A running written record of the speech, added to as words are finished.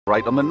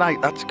Right on the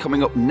Night, that's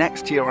coming up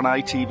next here on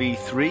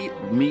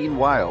ITV3.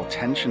 Meanwhile,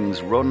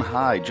 tensions run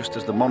high just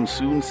as the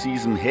monsoon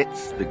season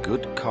hits. The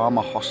Good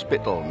Karma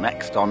Hospital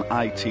next on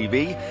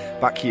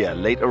ITV. Back here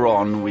later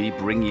on, we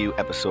bring you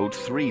episode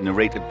 3,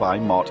 narrated by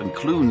Martin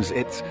Clunes.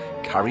 It's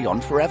Carry On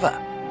Forever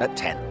at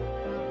 10.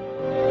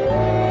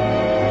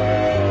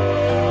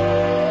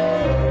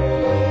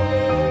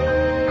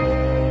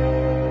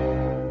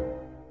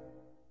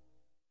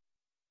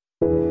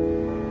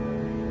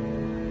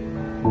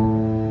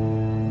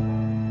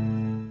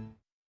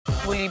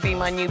 Will you be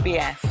my new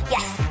BF?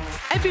 Yes.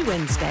 Every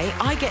Wednesday,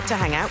 I get to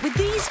hang out with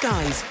these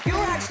guys. You're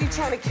actually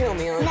trying to kill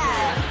me, aren't No. you?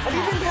 Have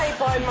you been paid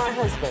by my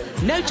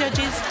husband? No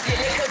judges,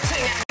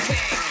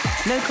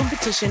 no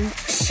competition,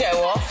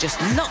 Show off. just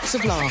lots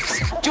of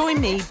laughs.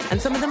 Join me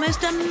and some of the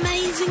most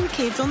amazing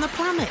kids on the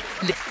planet.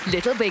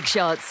 Little Big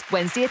Shots,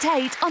 Wednesday at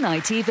 8 on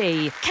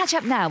ITV. Catch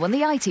up now on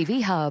the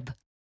ITV Hub.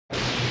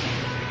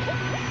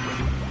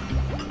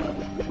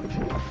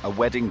 A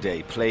wedding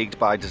day plagued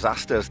by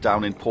disasters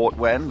down in Port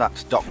Wen.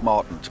 That's Doc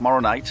Martin tomorrow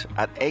night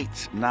at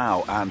 8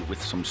 now, and with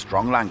some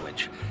strong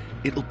language.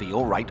 It'll be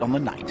all right on the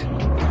night.